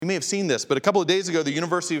You may have seen this, but a couple of days ago, the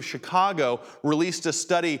University of Chicago released a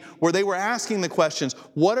study where they were asking the questions,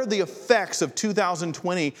 what are the effects of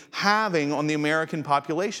 2020 having on the American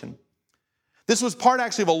population? This was part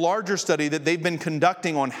actually of a larger study that they've been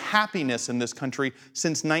conducting on happiness in this country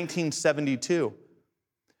since 1972.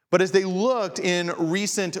 But as they looked in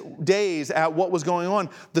recent days at what was going on,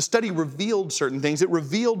 the study revealed certain things. It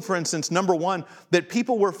revealed, for instance, number one, that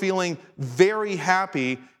people were feeling very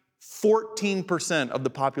happy, 14% of the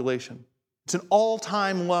population. It's an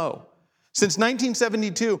all-time low. Since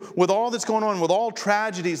 1972, with all that's going on, with all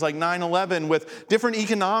tragedies like 9/11, with different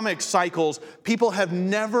economic cycles, people have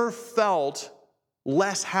never felt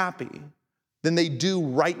less happy than they do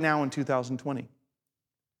right now in 2020.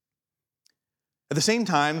 At the same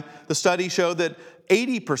time, the study showed that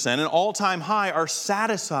 80%, an all-time high, are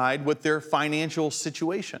satisfied with their financial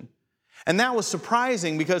situation. And that was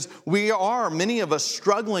surprising because many of us,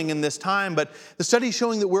 struggling in this time, but the study is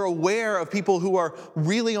showing that we're aware of people who are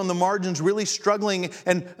really on the margins, really struggling,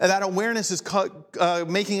 and that awareness is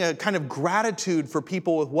making a kind of gratitude for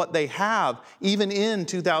people with what they have, even in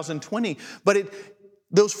 2020. But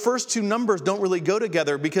those first two numbers don't really go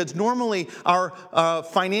together because normally our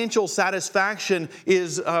financial satisfaction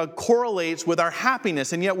correlates with our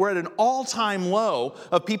happiness, and yet we're at an all-time low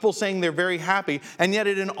of people saying they're very happy, and yet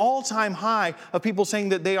at an all-time high of people saying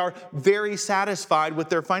that they are very satisfied with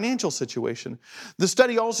their financial situation. The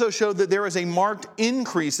study also showed that there is a marked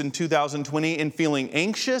increase in 2020 in feeling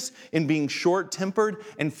anxious, in being short-tempered,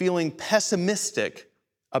 and feeling pessimistic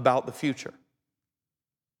about the future.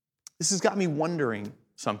 This has got me wondering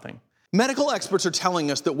something. Medical experts are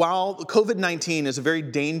telling us that while COVID-19 is a very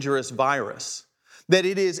dangerous virus, that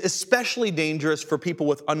it is especially dangerous for people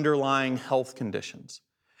with underlying health conditions.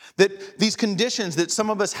 That these conditions that some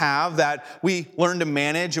of us have that we learn to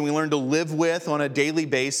manage and we learn to live with on a daily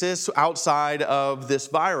basis outside of this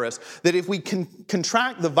virus, that if we can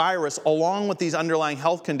contract the virus along with these underlying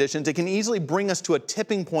health conditions, it can easily bring us to a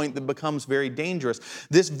tipping point that becomes very dangerous.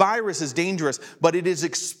 This virus is dangerous, but it is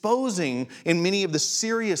exposing, in many of the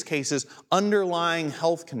serious cases, underlying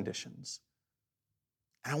health conditions.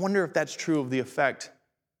 And I wonder if that's true of the effect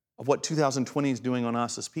of what 2020 is doing on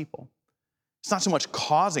us as people. It's not so much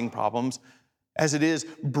causing problems as it is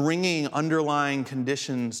bringing underlying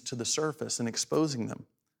conditions to the surface and exposing them.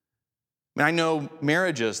 I know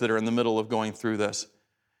marriages that are in the middle of going through this.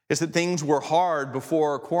 It's that things were hard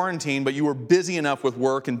before quarantine, but you were busy enough with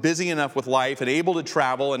work and busy enough with life and able to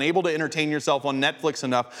travel and able to entertain yourself on Netflix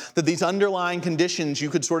enough that these underlying conditions you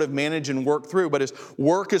could sort of manage and work through. But as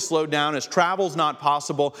work is slowed down, as travel's not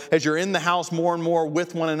possible, as you're in the house more and more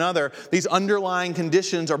with one another, these underlying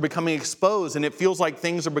conditions are becoming exposed and it feels like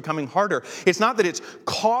things are becoming harder. It's not that it's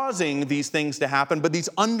causing these things to happen, but these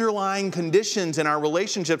underlying conditions in our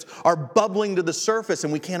relationships are bubbling to the surface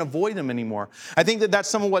and we can't avoid them anymore. I think that that's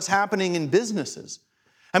some of what's happening in businesses.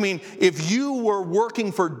 I mean, if you were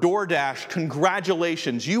working for DoorDash,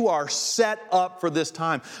 congratulations, you are set up for this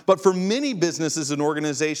time. But for many businesses and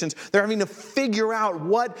organizations, they're having to figure out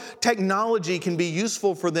what technology can be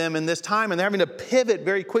useful for them in this time, and they're having to pivot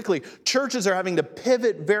very quickly. Churches are having to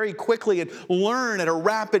pivot very quickly and learn at a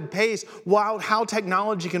rapid pace how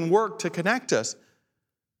technology can work to connect us.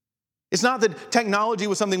 It's not that technology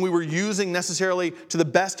was something we were using necessarily to the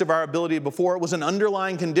best of our ability before. It was an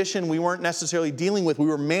underlying condition we weren't necessarily dealing with. We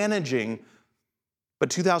were managing. But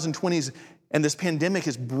 2020 and this pandemic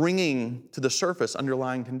is bringing to the surface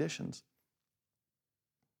underlying conditions.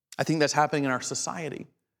 I think that's happening in our society.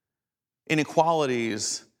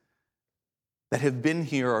 Inequalities that have been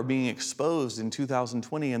here are being exposed in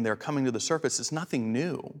 2020 and they're coming to the surface. It's nothing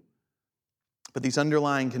new. But these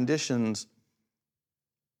underlying conditions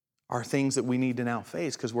are things that we need to now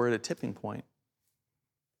face because we're at a tipping point.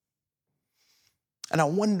 And I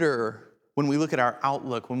wonder, when we look at our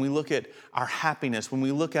outlook, when we look at our happiness, when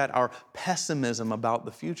we look at our pessimism about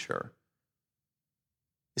the future,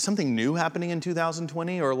 is something new happening in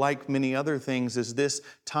 2020? Or like many other things, is this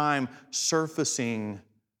time surfacing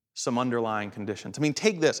some underlying conditions? I mean,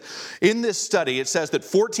 take this. In this study, it says that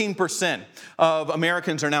 14% of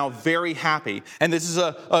Americans are now very happy. And this is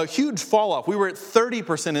a huge fall off. We were at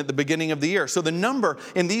 30% at the beginning of the year. So the number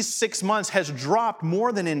in these 6 months has dropped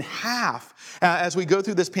more than in half as we go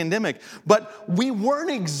through this pandemic. But we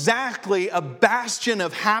weren't exactly a bastion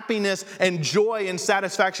of happiness and joy and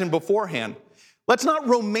satisfaction beforehand. Let's not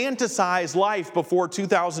romanticize life before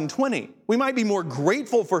 2020. We might be more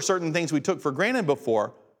grateful for certain things we took for granted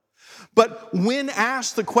before. But when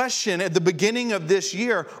asked the question at the beginning of this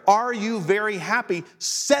year, are you very happy?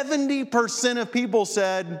 70% of people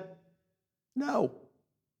said no.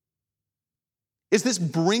 Is this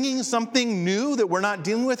bringing something new that we're not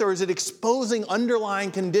dealing with, or is it exposing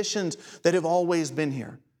underlying conditions that have always been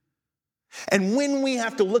here? And when we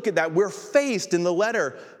have to look at that, we're faced in the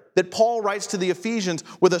letter that Paul writes to the Ephesians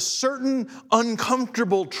with a certain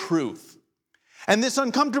uncomfortable truth. And this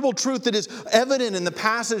uncomfortable truth that is evident in the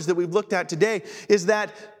passage that we've looked at today is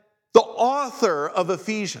that the author of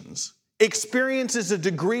Ephesians experiences a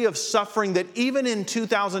degree of suffering that even in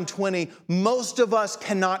 2020, most of us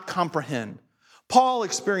cannot comprehend. Paul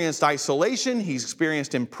experienced isolation. He's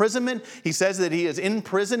experienced imprisonment. He says that he is in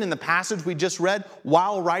prison in the passage we just read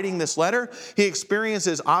while writing this letter. He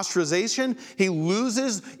experiences ostracization. He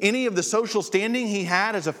loses any of the social standing he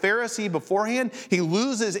had as a Pharisee beforehand. He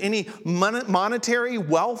loses any monetary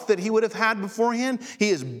wealth that he would have had beforehand. He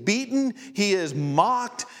is beaten. He is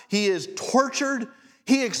mocked. He is tortured.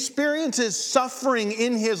 He experiences suffering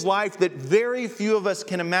in his life that very few of us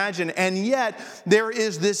can imagine. And yet there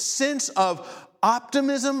is this sense of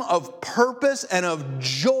optimism, of purpose, and of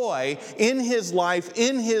joy in his life,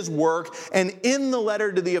 in his work, and in the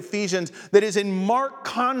letter to the Ephesians that is in marked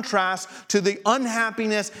contrast to the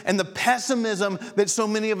unhappiness and the pessimism that so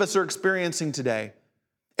many of us are experiencing today.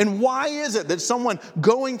 And why is it that someone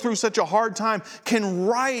going through such a hard time can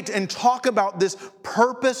write and talk about this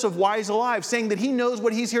purpose of why he's alive, saying that he knows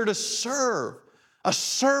what he's here to serve, a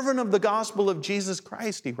servant of the gospel of Jesus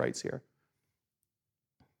Christ, he writes here.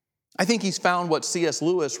 I think he's found what C.S.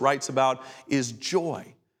 Lewis writes about is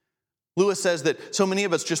joy. Lewis says that so many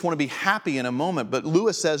of us just want to be happy in a moment, but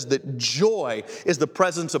Lewis says that joy is the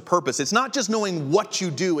presence of purpose. It's not just knowing what you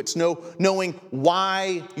do, it's knowing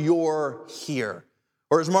why you're here.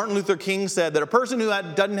 Or as Martin Luther King said, that a person who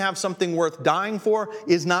doesn't have something worth dying for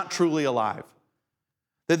is not truly alive.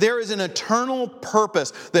 That there is an eternal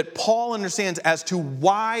purpose that Paul understands as to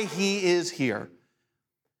why he is here.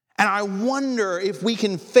 And I wonder if we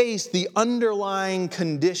can face the underlying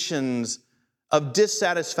conditions of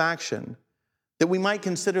dissatisfaction that we might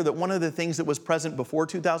consider that one of the things that was present before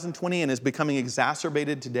 2020 and is becoming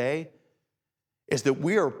exacerbated today is that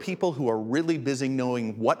we are people who are really busy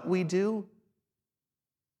knowing what we do,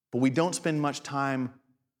 but we don't spend much time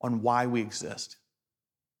on why we exist.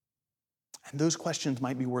 And those questions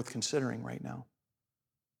might be worth considering right now.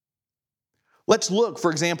 Let's look,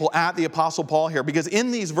 for example, at the Apostle Paul here, because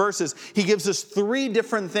in these verses, he gives us three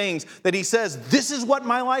different things that he says, this is what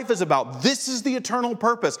my life is about. This is the eternal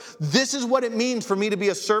purpose. This is what it means for me to be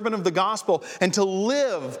a servant of the gospel and to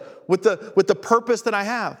live with the purpose that I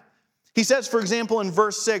have. He says, for example, in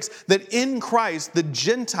verse 6, that in Christ, the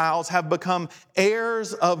Gentiles have become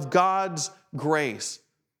heirs of God's grace.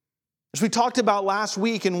 As we talked about last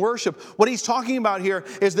week in worship, what he's talking about here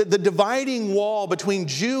is that the dividing wall between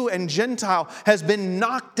Jew and Gentile has been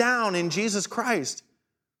knocked down in Jesus Christ.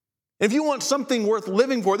 If you want something worth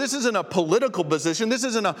living for, this isn't a political position, this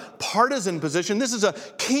isn't a partisan position, this is a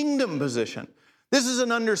kingdom position. This is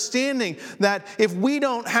an understanding that if we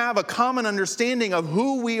don't have a common understanding of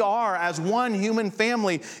who we are as one human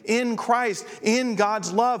family in Christ, in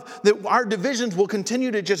God's love, that our divisions will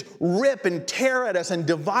continue to just rip and tear at us and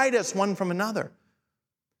divide us one from another.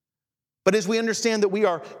 But as we understand that we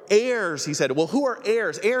are heirs, he said, well, who are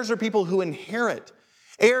heirs? Heirs are people who inherit.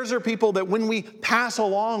 Heirs are people that when we pass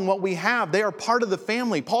along what we have, they are part of the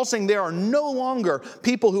family. Paul's saying there are no longer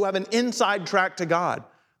people who have an inside track to God.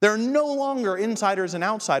 There are no longer insiders and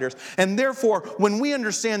outsiders. And therefore, when we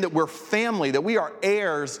understand that we're family, that we are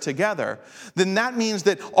heirs together, then that means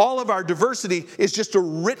that all of our diversity is just a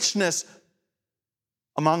richness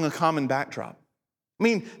among a common backdrop. I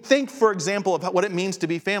mean, think, for example, of what it means to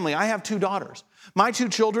be family. I have two daughters. My two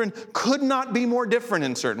children could not be more different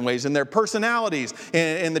in certain ways in their personalities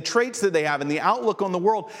and the traits that they have and the outlook on the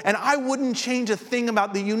world. And I wouldn't change a thing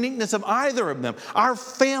about the uniqueness of either of them. Our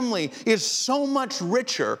family is so much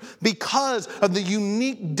richer because of the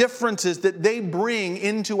unique differences that they bring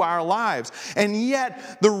into our lives. And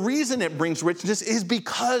yet, the reason it brings richness is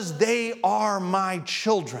because they are my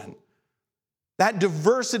children. That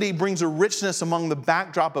diversity brings a richness among the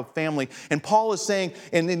backdrop of family. And Paul is saying,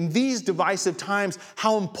 and in these divisive times,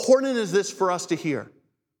 how important is this for us to hear?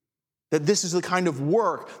 That this is the kind of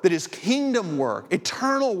work that is kingdom work,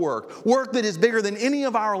 eternal work, work that is bigger than any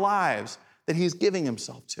of our lives that he's giving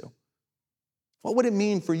himself to. What would it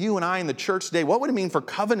mean for you and I in the church today? What would it mean for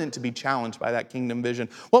Covenant to be challenged by that kingdom vision?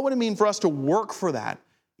 What would it mean for us to work for that,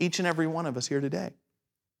 each and every one of us here today?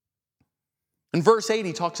 In verse 8,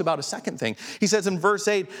 he talks about a second thing. He says in verse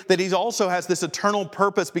 8 that he also has this eternal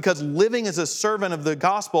purpose because living as a servant of the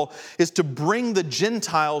gospel is to bring the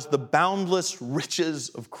Gentiles the boundless riches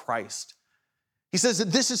of Christ. He says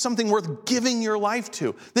that this is something worth giving your life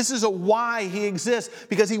to. This is a why he exists,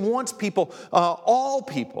 because he wants people, all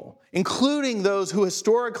people, including those who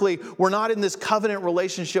historically were not in this covenant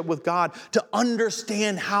relationship with God, to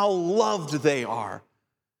understand how loved they are.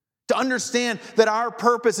 To understand that our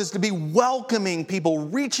purpose is to be welcoming people,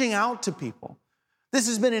 reaching out to people. This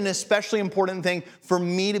has been an especially important thing for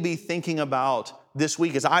me to be thinking about this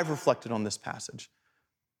week as I've reflected on this passage.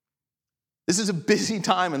 This is a busy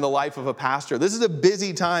time in the life of a pastor. This is a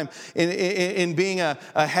busy time in being a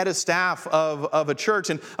head of staff of a church.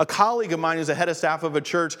 And a colleague of mine who's a head of staff of a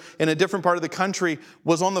church in a different part of the country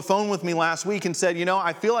was on the phone with me last week and said,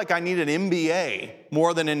 I feel like I need an MBA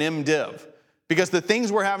more than an MDiv, because the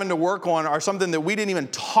things we're having to work on are something that we didn't even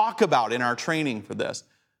talk about in our training for this.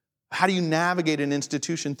 How do you navigate an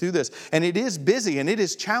institution through this? And it is busy and it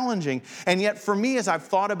is challenging. And yet for me, as I've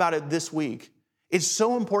thought about it this week, it's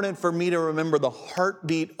so important for me to remember the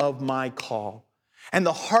heartbeat of my call. And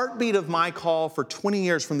the heartbeat of my call for 20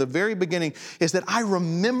 years from the very beginning is that I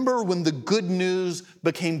remember when the good news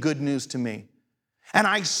became good news to me. And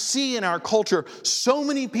I see in our culture so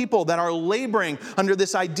many people that are laboring under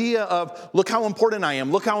this idea of, look how important I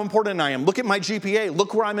am, look how important I am, look at my GPA,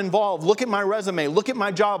 look where I'm involved, look at my resume, look at my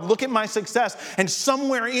job, look at my success, and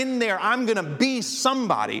somewhere in there I'm going to be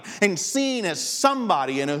somebody and seen as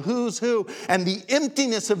somebody in a who's who, and the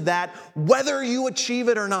emptiness of that, whether you achieve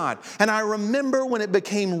it or not. And I remember when it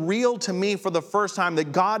became real to me for the first time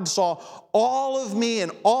that God saw all of me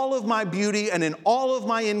and all of my beauty and in all of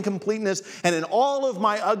my incompleteness and in all of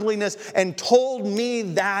my ugliness, and told me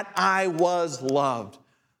that I was loved.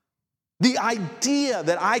 The idea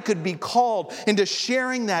that I could be called into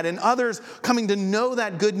sharing that and others coming to know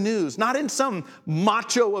that good news, not in some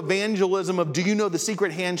macho evangelism of, do you know the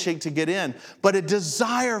secret handshake to get in, but a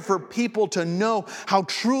desire for people to know how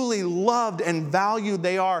truly loved and valued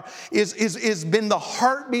they are is been the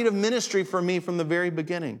heartbeat of ministry for me from the very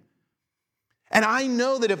beginning. And I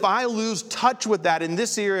know that if I lose touch with that in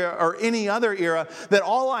this era or any other era, that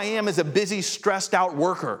all I am is a busy, stressed out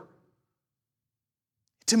worker.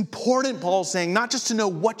 It's important, Paul's saying, not just to know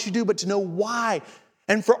what you do, but to know why.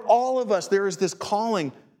 And for all of us, there is this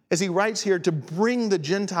calling, as he writes here, to bring the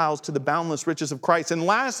Gentiles to the boundless riches of Christ. And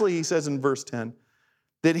lastly, he says in verse 10,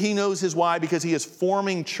 that he knows his why because he is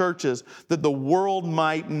forming churches that the world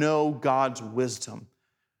might know God's wisdom.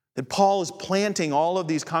 That Paul is planting all of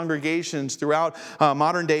these congregations throughout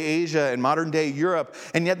modern-day Asia and modern-day Europe.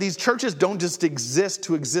 And yet these churches don't just exist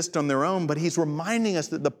to exist on their own, but he's reminding us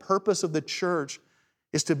that the purpose of the church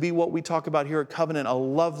is to be what we talk about here at Covenant, a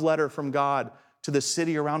love letter from God to the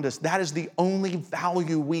city around us. That is the only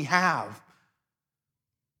value we have.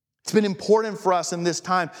 It's been important for us in this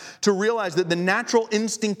time to realize that the natural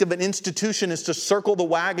instinct of an institution is to circle the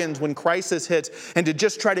wagons when crisis hits and to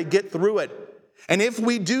just try to get through it. And if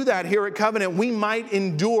we do that here at Covenant, we might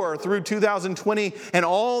endure through 2020 and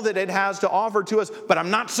all that it has to offer to us, but I'm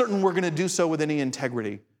not certain we're going to do so with any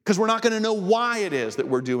integrity, because we're not going to know why it is that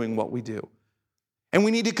we're doing what we do. And we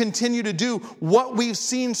need to continue to do what we've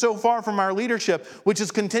seen so far from our leadership, which is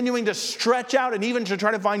continuing to stretch out and even to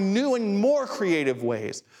try to find new and more creative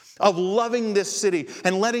ways of loving this city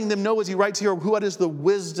and letting them know, as he writes here, what is the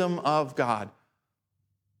wisdom of God.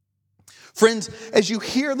 Friends, as you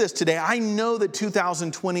hear this today, I know that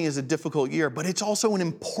 2020 is a difficult year, but it's also an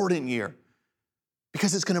important year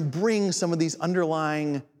because it's going to bring some of these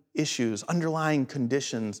underlying issues, underlying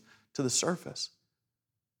conditions to the surface.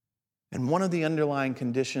 And one of the underlying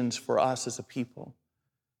conditions for us as a people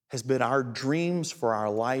has been our dreams for our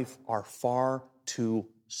life are far too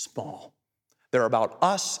small. They're about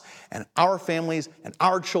us and our families and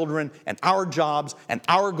our children and our jobs and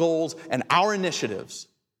our goals and our initiatives.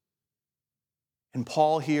 And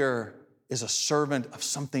Paul here is a servant of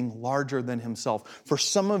something larger than himself. For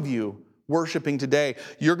some of you worshiping today,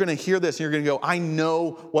 you're going to hear this and you're going to go, I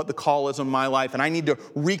know what the call is on my life and I need to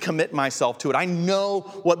recommit myself to it. I know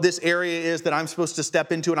what this area is that I'm supposed to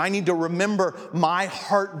step into and I need to remember my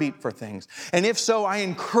heartbeat for things. And if so, I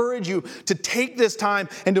encourage you to take this time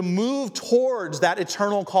and to move towards that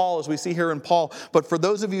eternal call as we see here in Paul. But for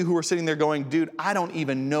those of you who are sitting there going, dude, I don't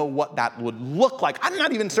even know what that would look like. I'm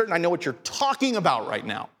not even certain I know what you're talking about right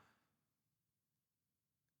now.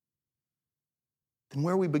 Then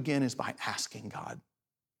where we begin is by asking God,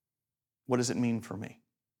 what does it mean for me?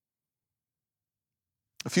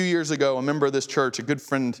 A few years ago, a member of this church, a good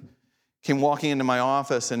friend, came walking into my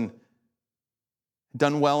office and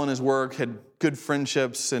done well in his work, had good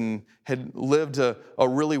friendships, and had lived a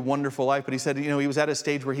really wonderful life. But he said, he was at a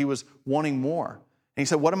stage where he was wanting more. And he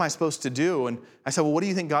said, what am I supposed to do? And I said, well, what do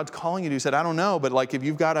you think God's calling you to? He said, I don't know, but like if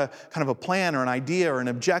you've got a kind of a plan or an idea or an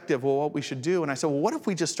objective, well, what we should do. And I said, well, what if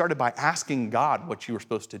we just started by asking God what you were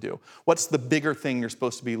supposed to do? What's the bigger thing you're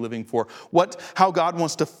supposed to be living for? How God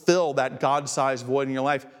wants to fill that God-sized void in your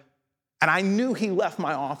life? And I knew he left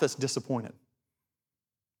my office disappointed.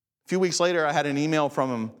 A few weeks later, I had an email from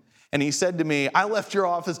him, and he said to me, I left your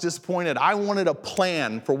office disappointed. I wanted a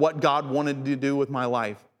plan for what God wanted to do with my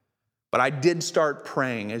life. But I did start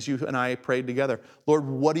praying as you and I prayed together. Lord,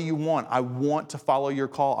 what do you want? I want to follow your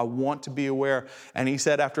call. I want to be aware. And he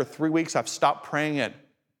said, after 3 weeks, I've stopped praying it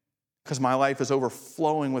because my life is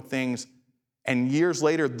overflowing with things. And years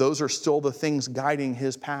later, those are still the things guiding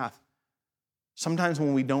his path. Sometimes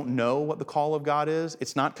when we don't know what the call of God is,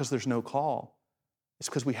 it's not because there's no call. It's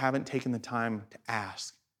because we haven't taken the time to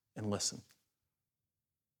ask and listen.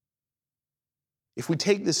 If we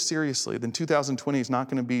take this seriously, then 2020 is not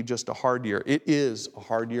going to be just a hard year. It is a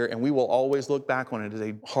hard year, and we will always look back on it as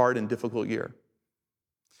a hard and difficult year.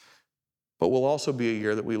 But will also be a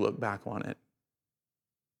year that we look back on it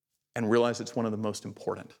and realize it's one of the most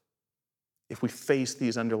important. If we face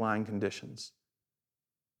these underlying conditions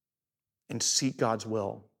and seek God's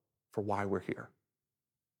will for why we're here.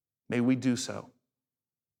 May we do so.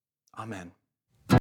 Amen.